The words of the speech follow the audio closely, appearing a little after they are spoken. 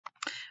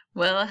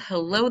Well,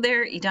 hello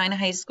there, Edina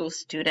High School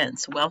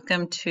students.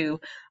 Welcome to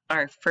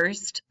our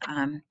first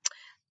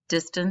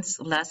distance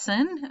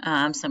lesson.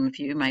 Some of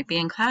you might be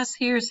in class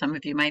here, some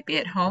of you might be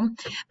at home,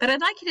 but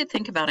I'd like you to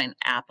think about an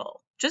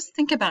apple. Just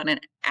think about an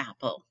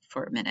apple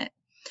for a minute.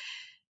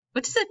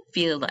 What does it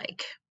feel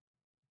like?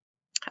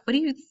 What do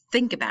you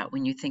think about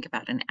when you think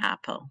about an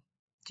apple?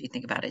 Do you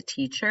think about a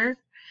teacher?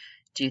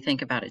 Do you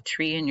think about a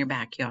tree in your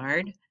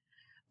backyard?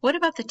 What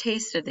about the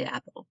taste of the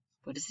apple?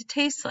 What does it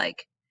taste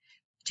like?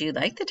 Do you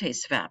like the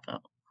taste of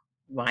apple?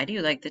 Why do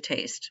you like the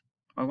taste?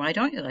 Or why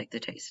don't you like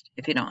the taste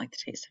if you don't like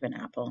the taste of an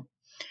apple?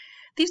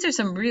 These are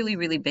some really,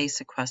 really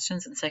basic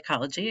questions in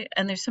psychology,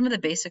 and they're some of the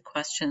basic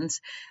questions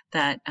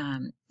that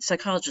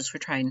psychologists were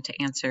trying to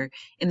answer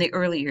in the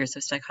early years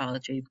of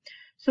psychology.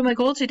 So my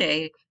goal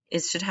today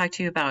is to talk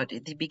to you about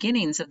the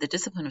beginnings of the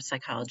discipline of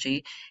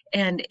psychology,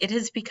 and it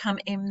has become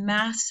a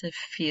massive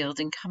field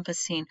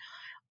encompassing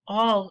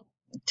all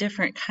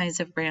different kinds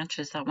of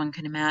branches that one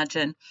can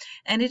imagine.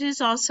 And it is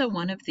also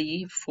one of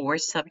the 4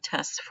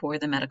 subtests for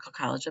the Medical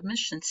College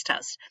admissions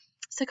test.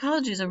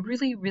 Psychology is a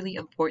really, really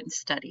important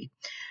study.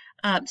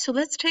 So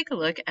let's take a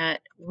look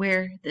at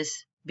where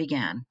this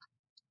began.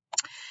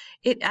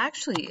 It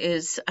actually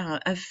is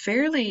a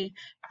fairly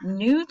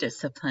new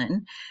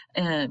discipline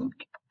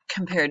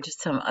compared to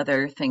some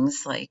other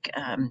things like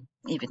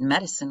even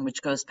medicine,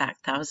 which goes back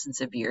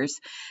thousands of years.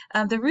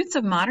 The roots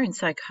of modern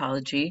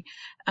psychology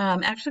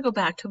actually go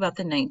back to about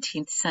the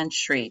 19th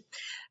century.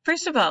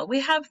 First of all, we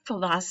have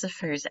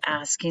philosophers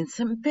asking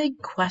some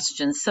big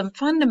questions, some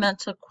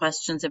fundamental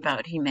questions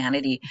about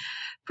humanity.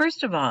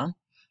 First of all,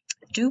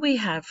 do we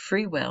have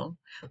free will,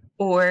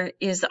 or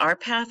is our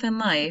path in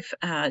life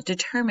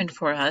determined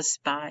for us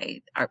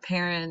by our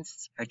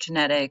parents, our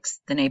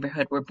genetics, the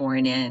neighborhood we're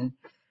born in?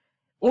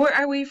 Or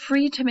are we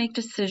free to make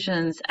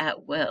decisions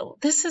at will?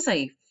 This is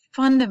a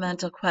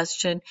fundamental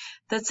question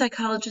that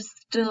psychologists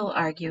still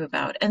argue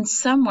about, and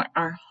some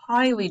are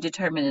highly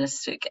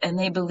deterministic, and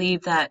they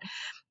believe that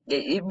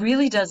it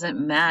really doesn't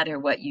matter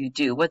what you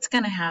do. What's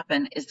going to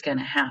happen is going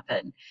to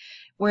happen,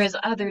 whereas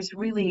others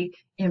really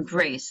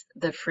embrace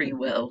the free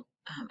will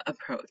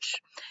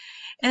approach.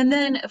 And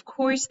then, of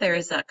course, there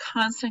is a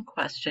constant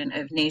question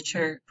of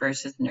nature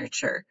versus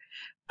nurture.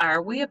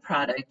 Are we a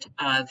product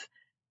of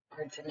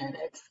our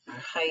genetics, our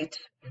height,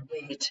 our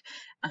weight,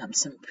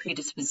 some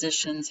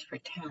predispositions for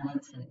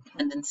talents and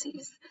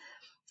tendencies,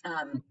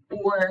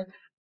 or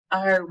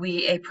are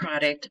we a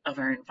product of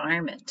our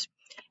environment?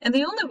 And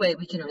the only way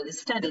we can really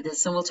study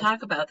this, and we'll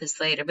talk about this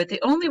later, but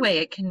the only way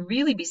it can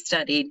really be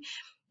studied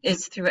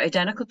is through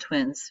identical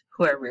twins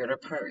who are reared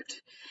apart.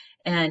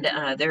 And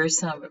there are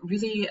some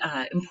really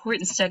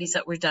important studies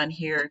that were done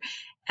here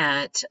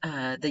at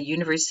the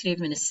University of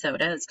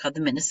Minnesota. It's called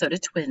the Minnesota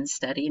Twins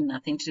Study,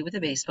 nothing to do with the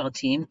baseball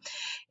team.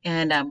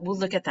 And we'll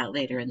look at that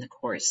later in the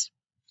course.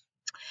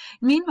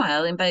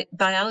 Meanwhile, in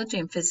biology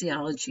and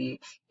physiology,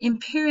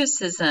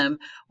 empiricism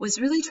was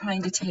really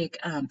trying to take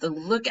the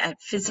look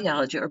at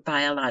physiology or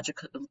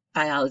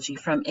biology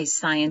from a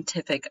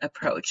scientific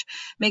approach,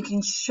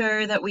 making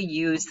sure that we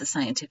use the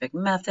scientific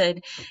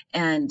method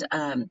and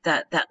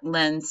that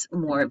lends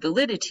more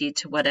validity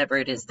to whatever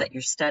it is that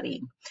you're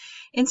studying.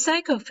 In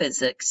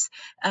psychophysics,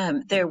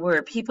 there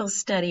were people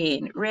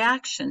studying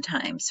reaction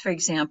times. For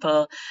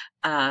example,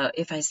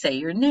 if I say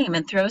your name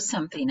and throw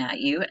something at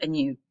you and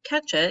you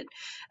catch it,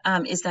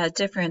 is that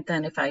different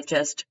than if I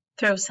just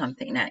throw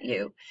something at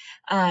you?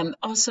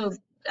 Also,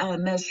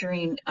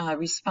 measuring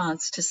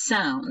response to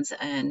sounds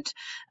and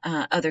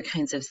other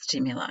kinds of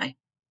stimuli.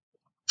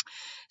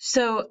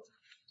 So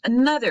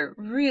another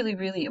really,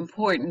 really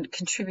important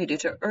contributor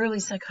to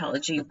early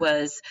psychology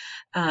was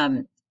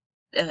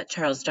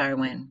Charles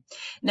Darwin.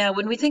 Now,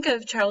 when we think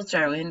of Charles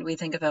Darwin, we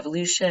think of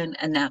evolution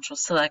and natural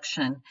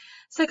selection.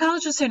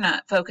 Psychologists are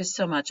not focused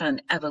so much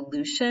on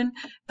evolution,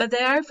 but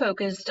they are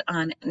focused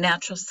on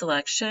natural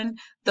selection,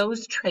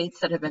 those traits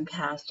that have been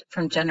passed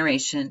from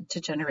generation to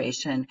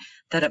generation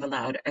that have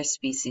allowed our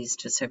species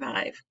to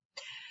survive.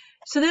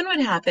 So then what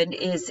happened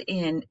is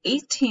in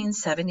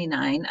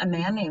 1879, a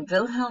man named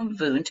Wilhelm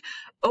Wundt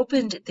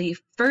opened the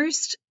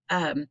first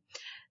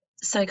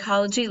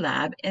psychology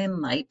lab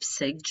in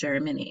Leipzig,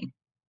 Germany.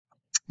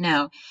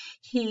 Now,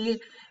 he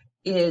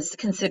is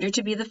considered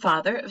to be the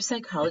father of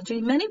psychology.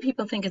 Many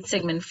people think it's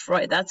Sigmund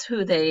Freud. That's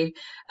who they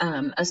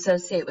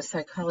associate with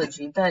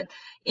psychology. But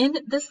in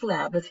this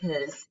lab of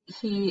his,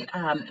 he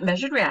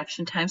measured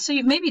reaction time. So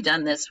you've maybe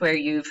done this where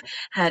you've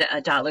had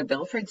a dollar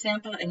bill, for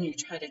example, and you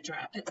try to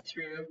drop it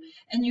through,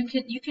 and you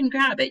can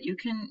grab it. You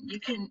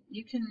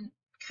can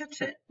catch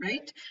it,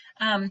 right?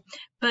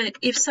 But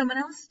if someone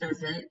else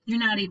does it, you're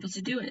not able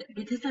to do it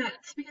because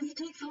it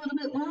takes a little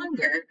bit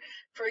longer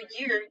for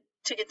a year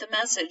to get the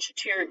message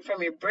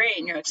from your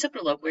brain, your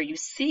occipital lobe, where you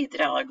see the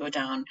dollar go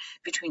down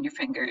between your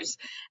fingers,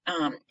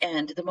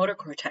 and the motor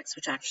cortex,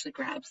 which actually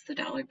grabs the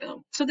dollar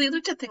bill. So they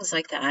looked at things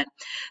like that.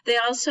 They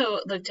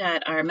also looked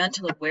at our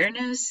mental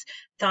awareness,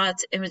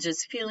 thoughts,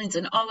 images, feelings,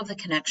 and all of the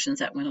connections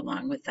that went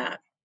along with that.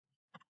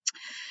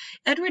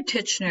 Edward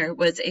Titchener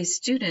was a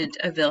student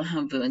of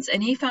Wilhelm Wundt's,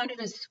 and he founded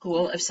a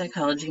school of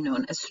psychology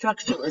known as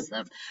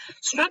structuralism.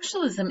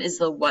 Structuralism is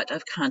the what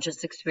of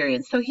conscious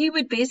experience. So he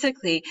would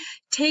basically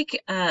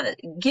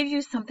give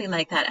you something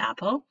like that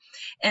apple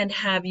and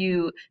have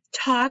you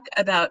talk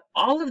about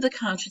all of the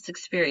conscious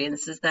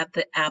experiences that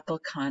the apple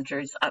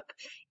conjures up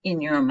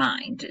in your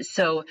mind.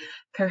 So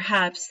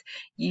perhaps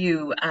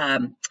you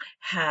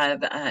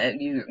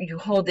you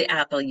hold the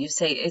apple, you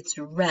say it's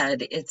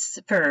red, it's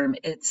firm,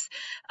 it's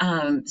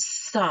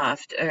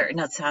soft, or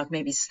not soft,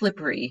 maybe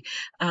slippery,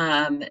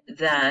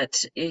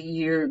 that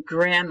your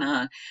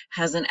grandma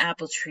has an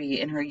apple tree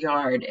in her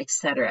yard,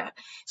 etc.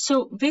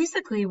 So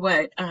basically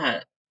what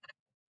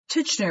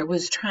Titchener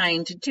was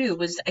trying to do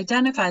was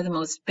identify the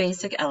most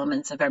basic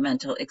elements of our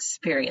mental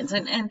experience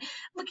and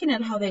looking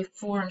at how they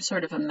form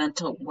sort of a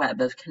mental web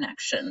of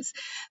connections.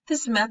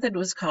 This method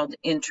was called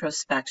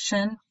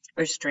introspection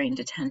or strained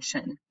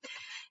attention.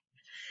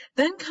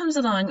 Then comes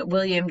along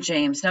William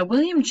James. Now,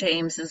 William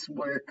James's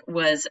work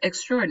was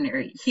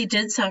extraordinary. He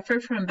did suffer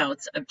from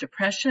bouts of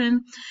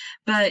depression,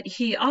 but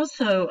he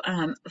also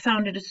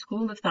founded a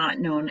school of thought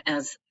known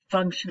as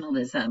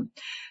functionalism.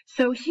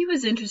 So he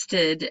was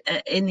interested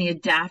in the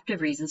adaptive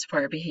reasons for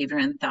our behavior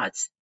and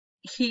thoughts.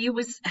 He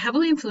was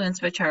heavily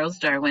influenced by Charles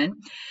Darwin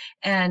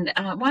and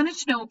wanted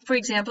to know, for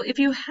example, if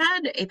you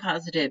had a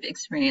positive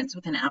experience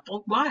with an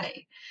apple,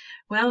 why?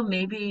 Well,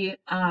 maybe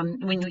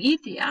when you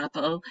eat the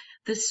apple,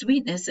 the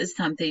sweetness is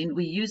something,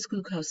 we use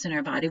glucose in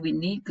our body, we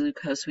need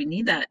glucose, we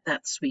need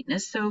that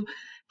sweetness, so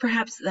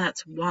perhaps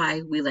that's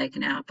why we like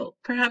an apple.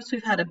 Perhaps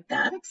we've had a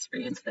bad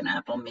experience with an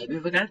apple, maybe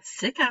we got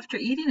sick after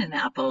eating an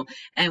apple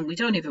and we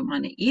don't even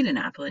want to eat an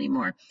apple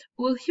anymore.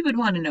 Well, he would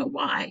want to know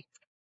why.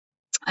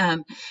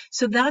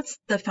 So that's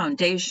the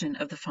foundation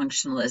of the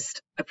functionalist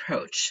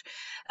approach.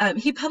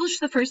 He published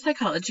the first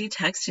psychology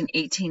text in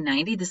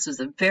 1890. This was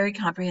a very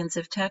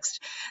comprehensive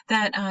text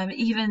that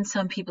even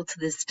some people to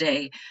this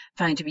day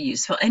find to be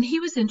useful. And he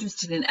was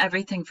interested in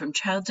everything from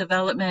child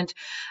development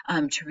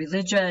to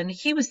religion.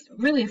 He was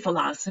really a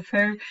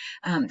philosopher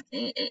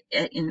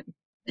in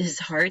his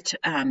heart,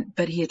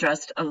 but he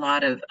addressed a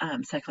lot of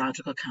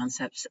psychological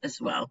concepts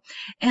as well.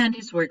 And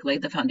his work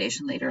laid the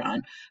foundation later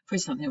on for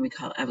something we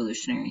call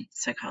evolutionary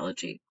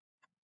psychology.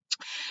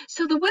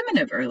 So the women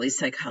of early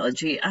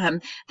psychology,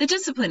 the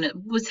discipline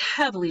was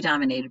heavily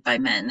dominated by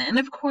men. And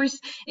of course,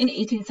 in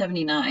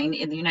 1879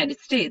 in the United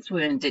States,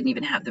 women didn't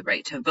even have the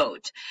right to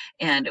vote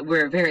and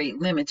were very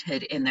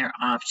limited in their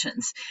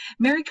options.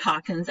 Mary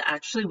Calkins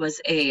actually was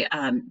a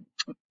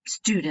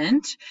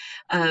student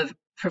of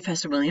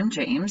Professor William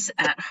James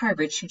at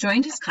Harvard. She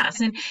joined his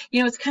class, and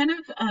it's kind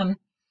of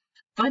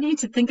funny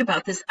to think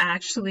about this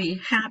actually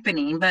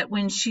happening, but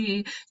when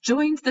she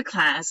joined the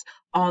class,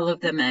 all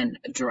of the men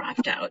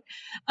dropped out.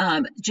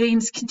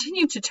 James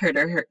continued to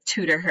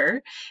tutor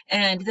her,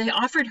 and they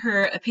offered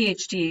her a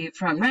PhD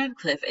from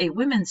Radcliffe, a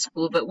women's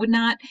school, but would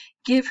not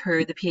give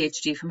her the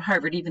PhD from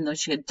Harvard, even though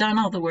she had done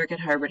all the work at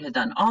Harvard, had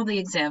done all the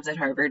exams at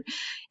Harvard,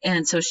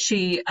 and so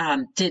she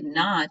did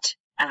not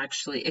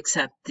actually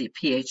accept the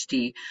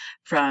PhD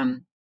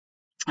from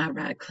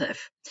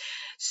Radcliffe.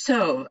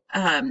 So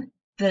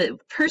the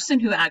person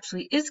who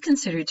actually is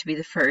considered to be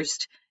the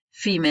first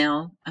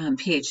female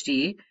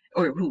PhD,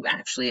 or who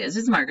actually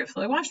is Margaret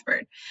Fuller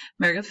Washburn.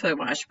 Margaret Fuller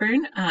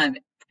Washburn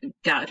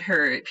got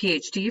her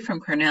PhD from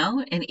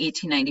Cornell in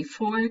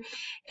 1894,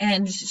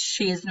 and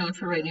she is known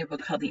for writing a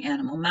book called The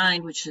Animal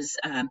Mind, which is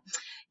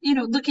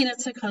looking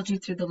at psychology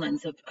through the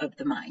lens of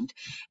the mind.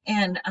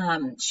 And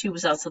she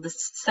was also the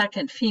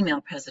second female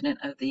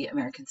president of the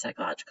American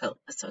Psychological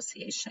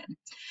Association.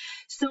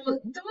 So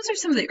those are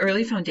some of the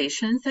early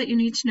foundations that you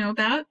need to know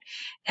about.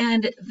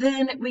 And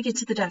then we get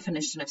to the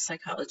definition of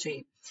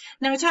psychology.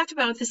 Now, I talked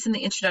about this in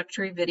the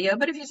introductory video,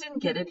 but if you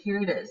didn't get it,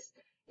 here it is.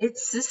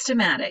 It's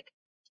systematic,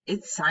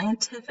 it's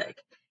scientific,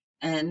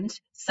 and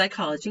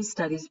psychology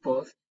studies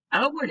both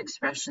outward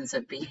expressions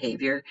of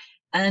behavior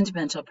and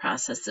mental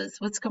processes.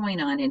 What's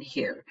going on in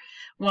here?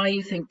 Why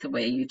you think the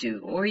way you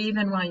do, or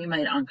even why you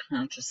might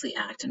unconsciously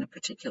act in a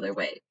particular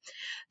way.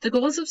 The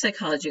goals of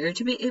psychology are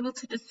to be able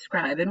to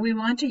describe, and we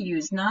want to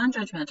use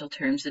non-judgmental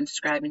terms in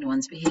describing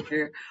one's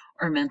behavior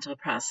or mental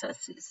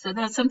processes. So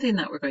that's something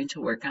that we're going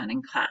to work on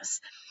in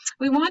class.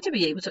 We want to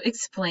be able to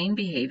explain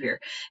behavior.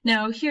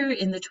 Now, here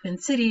in the Twin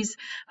Cities,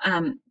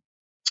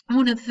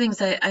 one of the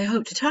things I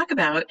hope to talk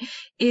about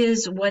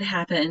is what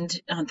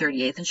happened on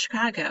 38th in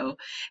Chicago.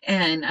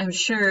 And I'm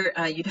sure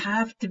you'd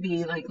have to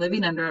be like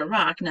living under a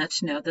rock not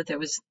to know that there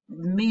was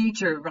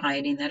major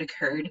rioting that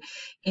occurred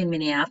in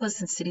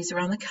Minneapolis and cities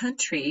around the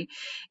country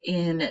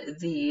in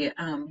the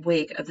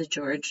wake of the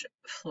George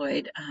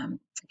Floyd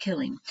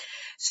killing.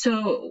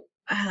 So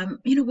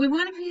we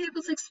want to be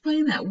able to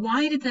explain that.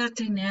 Why did that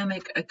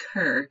dynamic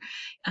occur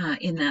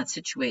in that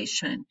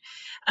situation?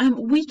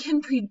 We can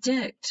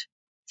predict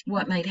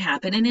what might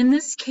happen. And in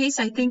this case,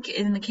 I think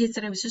in the case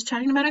that I was just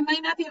talking about, it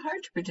might not be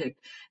hard to predict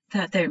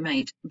that there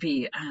might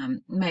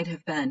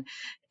have been,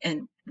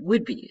 and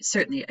would be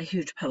certainly a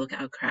huge public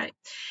outcry.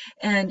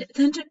 And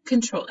then to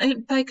control,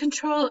 and by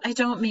control, I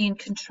don't mean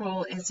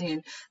control as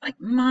in like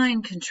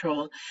mind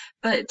control,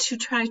 but to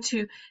try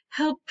to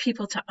help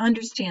people to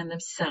understand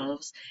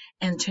themselves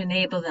and to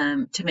enable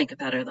them to make a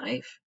better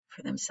life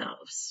for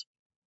themselves.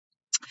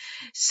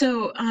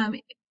 So,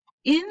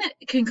 in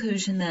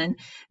conclusion, then,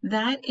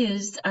 that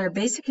is our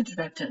basic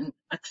introduction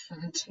to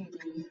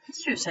the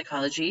history of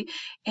psychology.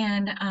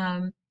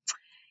 And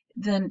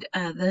then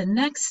the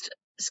next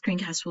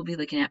screencast, we'll be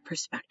looking at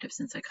perspectives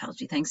in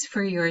psychology. Thanks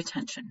for your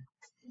attention.